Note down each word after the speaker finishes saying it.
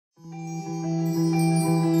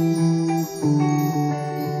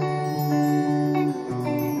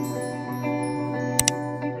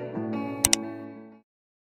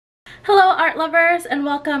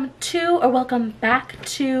welcome back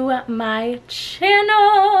to my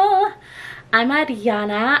channel. I'm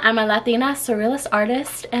Ariana. I'm a Latina surrealist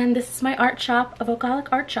artist, and this is my art shop, a Vocalic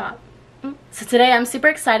art shop. So today I'm super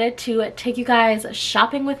excited to take you guys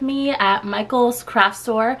shopping with me at Michael's Craft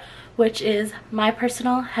Store, which is my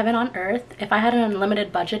personal heaven on earth. If I had an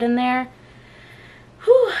unlimited budget in there,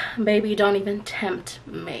 whew, baby, don't even tempt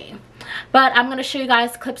me. But I'm going to show you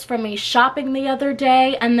guys clips from me shopping the other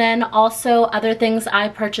day, and then also other things I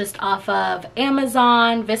purchased off of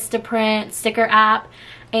Amazon, Vistaprint, sticker app,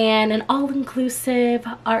 and an all-inclusive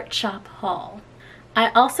art shop haul. I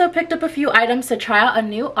also picked up a few items to try out a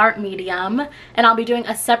new art medium, and I'll be doing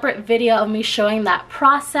a separate video of me showing that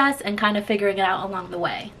process and kind of figuring it out along the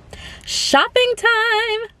way. Shopping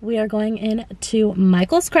time! We are going into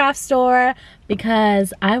Michael's Craft Store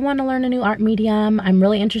because I want to learn a new art medium. I'm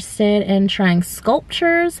really interested in trying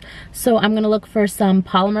sculptures, so I'm going to look for some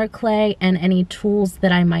polymer clay and any tools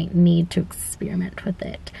that I might need to experiment with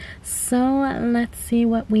it. So let's see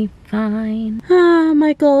what we find.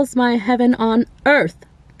 Michael's my heaven on earth.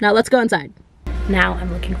 Now let's go inside. Now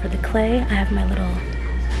I'm looking for the clay. I have my little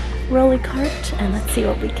rolly cart, and let's see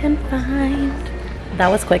what we can find. That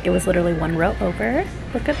was quick. It was literally one row over.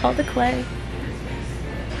 Look at all the clay.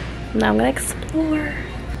 Now I'm gonna explore.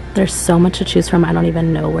 There's so much to choose from. I don't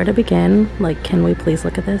even know where to begin. Like, can we please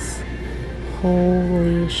look at this?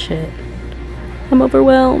 Holy shit. I'm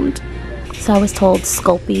overwhelmed. So I was told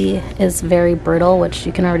Sculpey is very brittle, which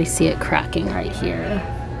you can already see it cracking right here.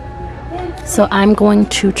 So I'm going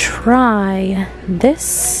to try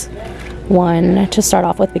this one to start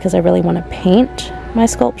off with because I really want to paint my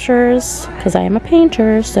sculptures because I am a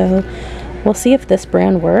painter. So we'll see if this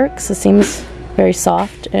brand works. It seems very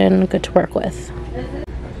soft and good to work with.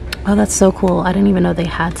 Oh, that's so cool. I didn't even know they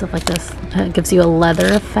had stuff like this. It gives you a leather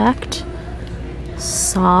effect.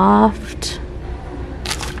 Soft.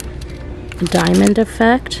 Diamond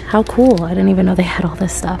effect. How cool. I didn't even know they had all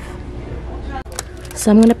this stuff.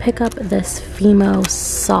 So I'm going to pick up this Fimo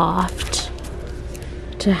Soft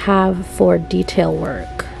to have for detail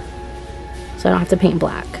work, so I don't have to paint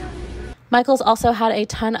black. Michael's also had a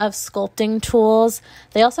ton of sculpting tools.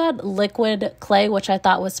 They also had liquid clay, which I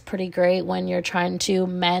thought was pretty great when you're trying to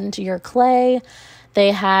mend your clay.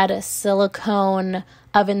 They had silicone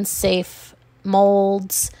oven-safe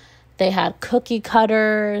molds. They had cookie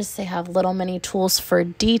cutters. They have little mini tools for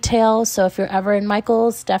detail. So if you're ever in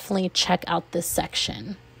Michael's, definitely check out this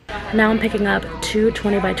section. Now I'm picking up two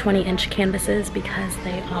 20 by 20 inch canvases because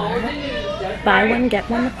they are buy one get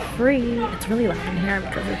one free. It's really loud in here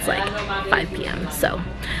because it's like 5 p.m. So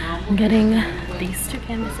I'm getting these two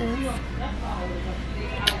canvases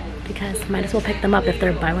because might as well pick them up if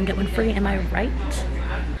they're buy one get one free. Am I right?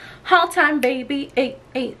 Haul time, baby.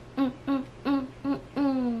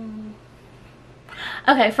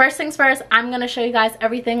 Okay, first things first, I'm gonna show you guys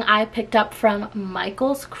everything I picked up from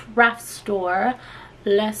Michael's Craft Store.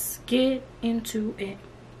 Let's get into it.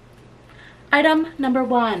 Item number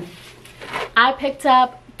one. I picked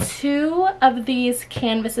up two of these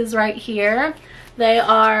canvases right here. They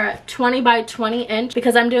are 20 by 20 inch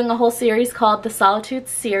because I'm doing a whole series called the Solitude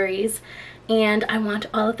series, and I want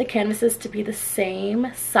all of the canvases to be the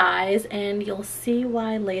same size, and you'll see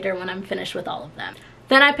why later when I'm finished with all of them.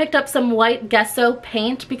 Then I picked up some white gesso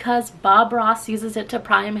paint because Bob Ross uses it to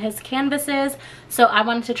prime his canvases. So I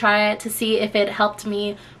wanted to try it to see if it helped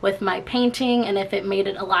me with my painting and if it made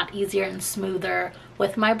it a lot easier and smoother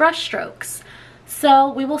with my brush strokes.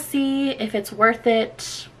 So we will see if it's worth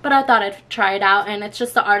it, but I thought I'd try it out, and it's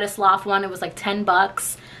just the Artist Loft one. It was like 10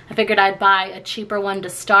 bucks. I figured I'd buy a cheaper one to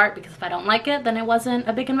start because if I don't like it, then it wasn't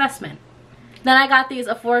a big investment. Then I got these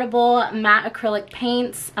affordable matte acrylic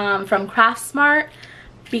paints from Craftsmart,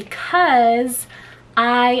 because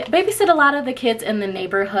I babysit a lot of the kids in the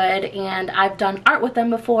neighborhood and I've done art with them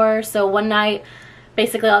before. So one night,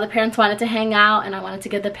 basically all the parents wanted to hang out and I wanted to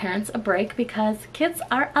give the parents a break because kids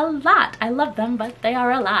are a lot. I love them, but they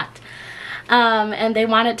are a lot. And they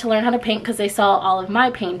wanted to learn how to paint because they saw all of my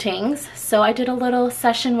paintings. So I did a little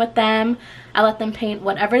session with them. I let them paint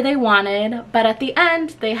whatever they wanted, but at the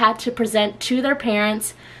end they had to present to their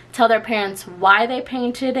parents, tell their parents why they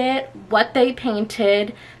painted it, what they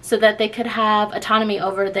painted, so that they could have autonomy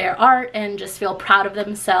over their art and just feel proud of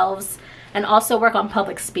themselves, and also work on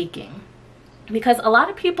public speaking. Because a lot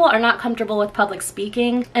of people are not comfortable with public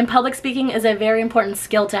speaking, and public speaking is a very important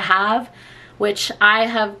skill to have, which I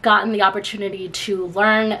have gotten the opportunity to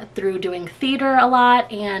learn through doing theater a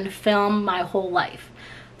lot and film my whole life.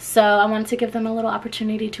 So I wanted to give them a little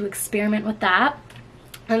opportunity to experiment with that.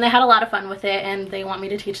 And they had a lot of fun with it, and they want me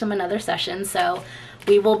to teach them another session. So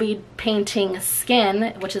we will be painting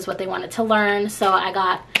skin, which is what they wanted to learn. So I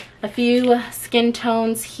got a few skin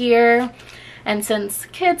tones here. And since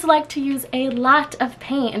kids like to use a lot of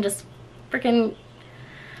paint and just freaking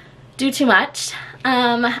do too much,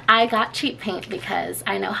 I got cheap paint because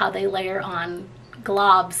I know how they layer on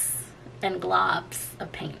globs and globs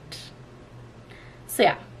of paint. So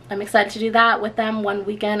yeah, I'm excited to do that with them one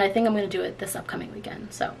weekend. I think I'm going to do it this upcoming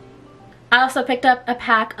weekend. So I also picked up a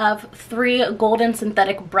pack of 3 golden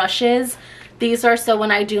synthetic brushes. These are so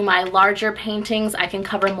when I do my larger paintings, I can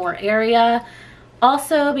cover more area.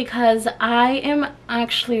 Also because I am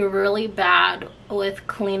actually really bad with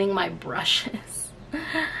cleaning my brushes.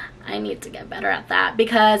 I need to get better at that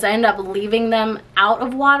because I end up leaving them out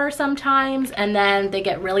of water sometimes, and then they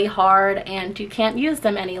get really hard and you can't use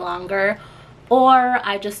them any longer, or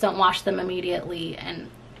I just don't wash them immediately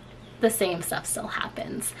and the same stuff still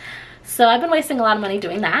happens. So I've been wasting a lot of money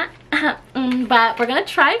doing that. But we're gonna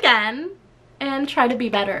try again and try to be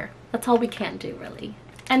better. That's all we can do, really.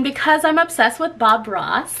 And because I'm obsessed with Bob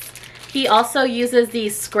Ross, he also uses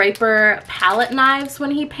these scraper palette knives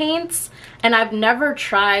when he paints. And I've never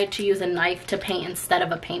tried to use a knife to paint instead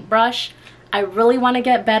of a paintbrush. I really want to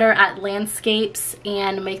get better at landscapes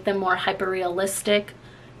and make them more hyper-realistic,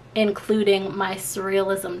 including my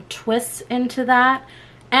surrealism twists into that.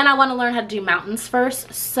 And I want to learn how to do mountains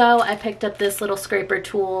first. So I picked up this little scraper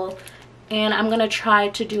tool, and I'm going to try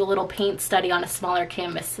to do a little paint study on a smaller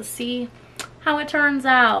canvas to see how it turns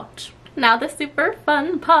out. Now the super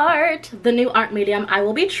fun part. The new art medium I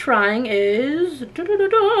will be trying is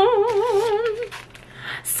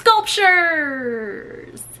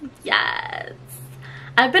sculptures. Yes.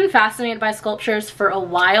 I've been fascinated by sculptures for a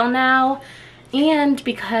while now, and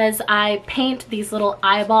because I paint these little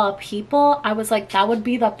eyeball people, I was like, that would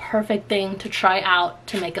be the perfect thing to try out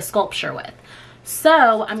to make a sculpture with.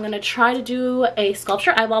 So I'm gonna try to do a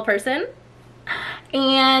sculpture eyeball person,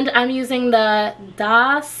 and I'm using the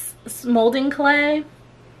Das molding clay.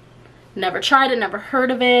 Never tried it, never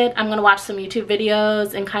heard of it. I'm gonna watch some YouTube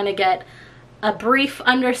videos and kind of get a brief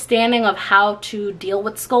understanding of how to deal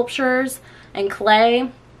with sculptures and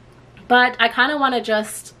clay, but I kind of want to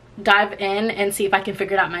just dive in and see if I can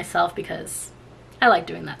figure it out myself because I like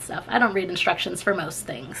doing that stuff. I don't read instructions for most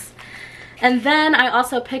things. And then I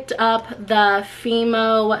also picked up the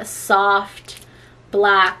Fimo soft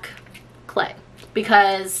black clay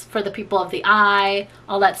because for the people of the eye,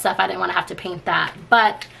 all that stuff, I didn't want to have to paint that.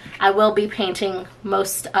 But I will be painting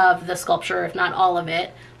most of the sculpture, if not all of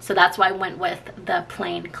it. So that's why I went with the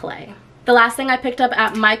plain clay. The last thing I picked up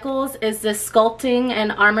at Michael's is this sculpting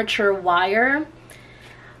and armature wire.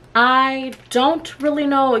 I don't really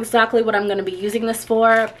know exactly what I'm going to be using this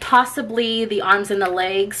for. Possibly the arms and the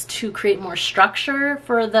legs to create more structure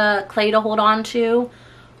for the clay to hold on to.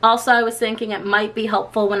 Also, I was thinking it might be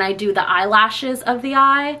helpful when I do the eyelashes of the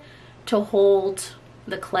eye to hold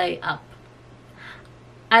the clay up.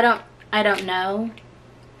 I don't know.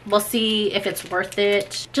 We'll see if it's worth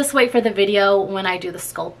it. Just wait for the video when I do the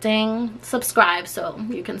sculpting. Subscribe so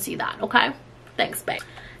you can see that, okay? Thanks, babe.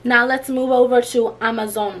 Now let's move over to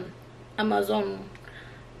Amazon. Amazon,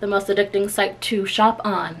 the most addicting site to shop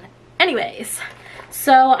on. Anyways,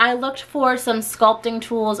 so I looked for some sculpting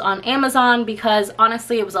tools on Amazon because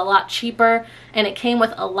honestly it was a lot cheaper and it came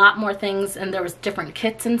with a lot more things and there was different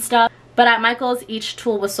kits and stuff. But at Michael's, each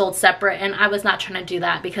tool was sold separate, and I was not trying to do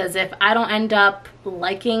that because if I don't end up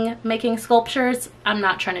liking making sculptures, I'm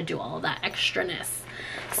not trying to do all of that extraness.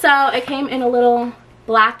 So it came in a little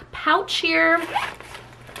black pouch here,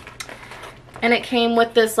 and it came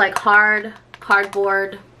with this like hard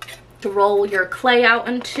cardboard to roll your clay out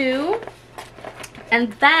into,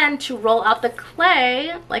 and then to roll out the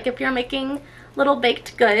clay, like if you're making little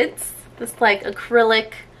baked goods, this like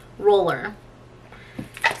acrylic roller.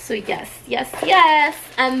 So yes, yes, yes.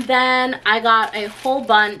 And then I got a whole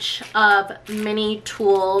bunch of mini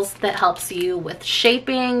tools that helps you with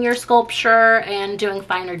shaping your sculpture and doing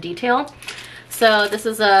finer detail. So this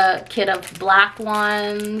is a kit of black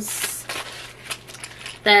ones.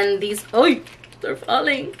 Then these, oh, they're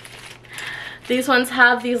falling. These ones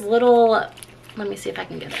have these little, let me see if I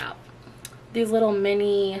can get it out. These little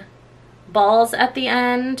mini balls at the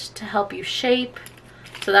end to help you shape.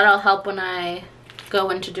 So that'll help when I go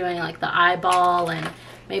into doing like the eyeball, and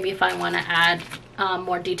maybe if I want to add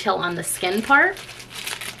more detail on the skin part.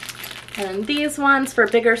 And these ones for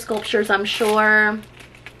bigger sculptures, I'm sure.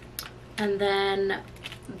 And then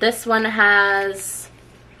this one has,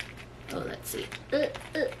 oh, let's see.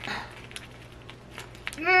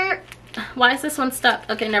 Why is this one stuck?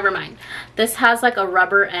 Okay, never mind. This has like a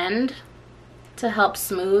rubber end to help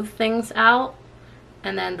smooth things out,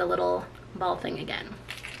 and then the little ball thing again.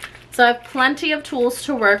 So I have plenty of tools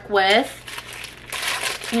to work with,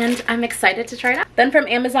 and I'm excited to try it out. Then from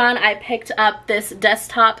Amazon, I picked up this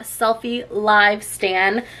desktop selfie live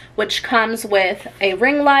stand, which comes with a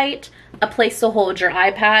ring light, a place to hold your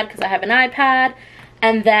iPad, because I have an iPad,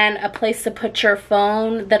 and then a place to put your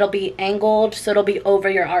phone that'll be angled so it'll be over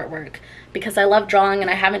your artwork, because I love drawing and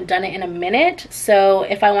I haven't done it in a minute. So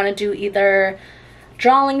if I want to do either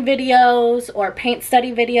drawing videos or paint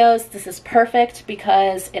study videos, this is perfect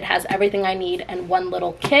because it has everything I need in one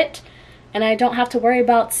little kit, and I don't have to worry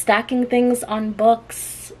about stacking things on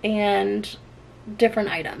books and different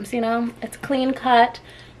items, you know? It's clean cut,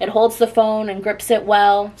 it holds the phone and grips it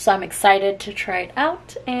well, so I'm excited to try it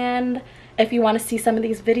out. And if you want to see some of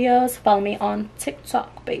these videos, follow me on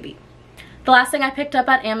TikTok, baby. The last thing I picked up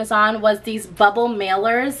at Amazon was these bubble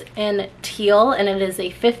mailers in teal, and it is a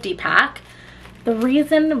 50 pack. The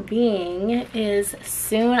reason being is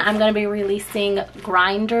soon I'm going to be releasing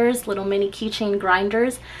grinders, little mini keychain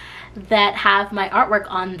grinders that have my artwork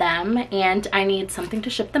on them, and I need something to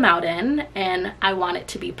ship them out in, and I want it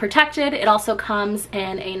to be protected. It also comes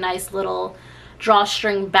in a nice little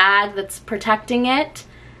drawstring bag that's protecting it.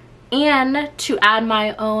 And to add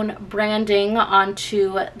my own branding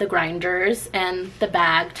onto the grinders and the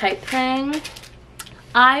bag type thing,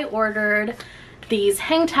 I ordered these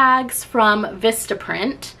hang tags from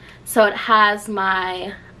Vistaprint. So it has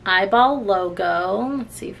my eyeball logo.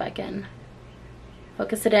 Let's see if I can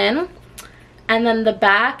focus it in. And then the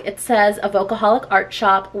back, it says Evocaholic Art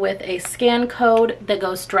Shop with a scan code that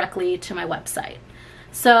goes directly to my website.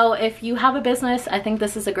 So if you have a business, I think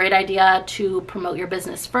this is a great idea to promote your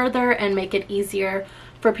business further and make it easier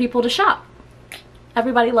for people to shop.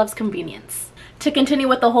 Everybody loves convenience. To continue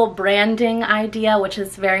with the whole branding idea, which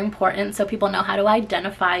is very important so people know how to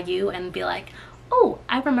identify you and be like, oh,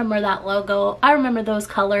 I remember that logo, I remember those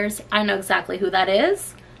colors, I know exactly who that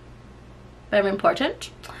is. Very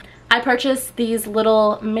important. I purchased these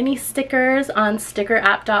little mini stickers on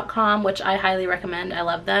stickerapp.com, which I highly recommend. I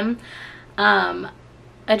love them.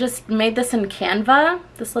 I just made this in Canva,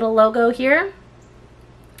 this little logo here.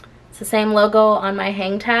 It's the same logo on my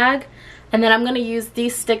hang tag. And then I'm going to use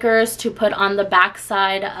these stickers to put on the back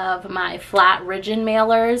side of my flat rigid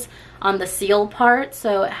mailers on the seal part,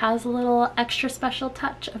 so it has a little extra special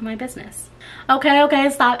touch of my business. Okay,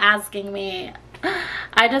 stop asking me.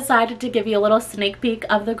 I decided to give you a little sneak peek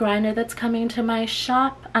of the grinder that's coming to my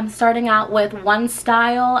shop. I'm starting out with one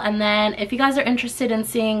style, and then if you guys are interested in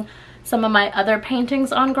seeing some of my other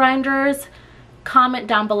paintings on grinders, comment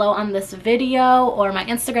down below on this video or my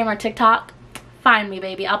Instagram or TikTok. Find me,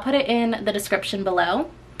 baby. I'll put it in the description below.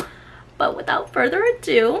 But without further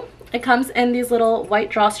ado, it comes in these little white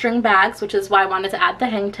drawstring bags, which is why I wanted to add the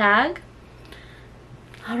hang tag.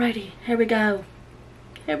 Alrighty, here we go.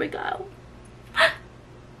 Here we go.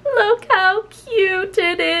 Look how cute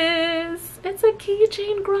it is. It's a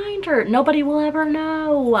keychain grinder. Nobody will ever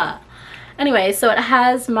know. Anyway, so it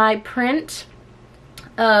has my print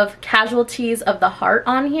of Casualties of the Heart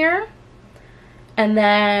on here. And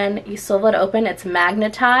then you swivel it open. It's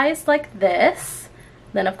magnetized like this.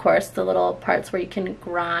 Then, of course, the little parts where you can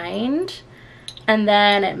grind. And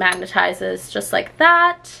then it magnetizes just like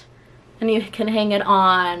that. And you can hang it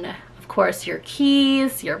on, of course, your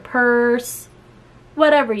keys, your purse,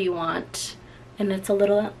 whatever you want. And it's a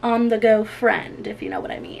little on-the-go friend, if you know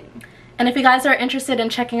what I mean. And if you guys are interested in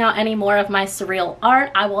checking out any more of my surreal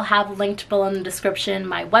art, I will have linked below in the description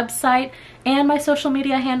my website and my social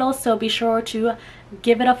media handles, so be sure to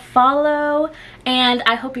give it a follow. And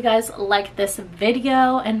I hope you guys liked this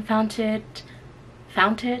video and found it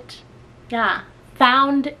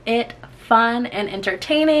fun and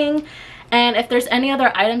entertaining. And if there's any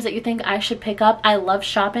other items that you think I should pick up, I love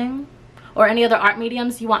shopping, or any other art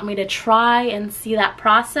mediums you want me to try and see that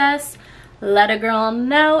process, let a girl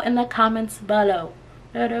know in the comments below.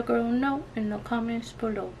 Let a girl know in the comments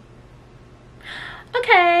below.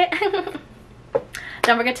 Okay.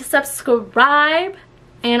 Don't forget to subscribe,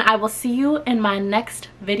 and I will see you in my next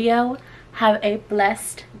video. Have a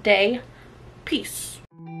blessed day. Peace.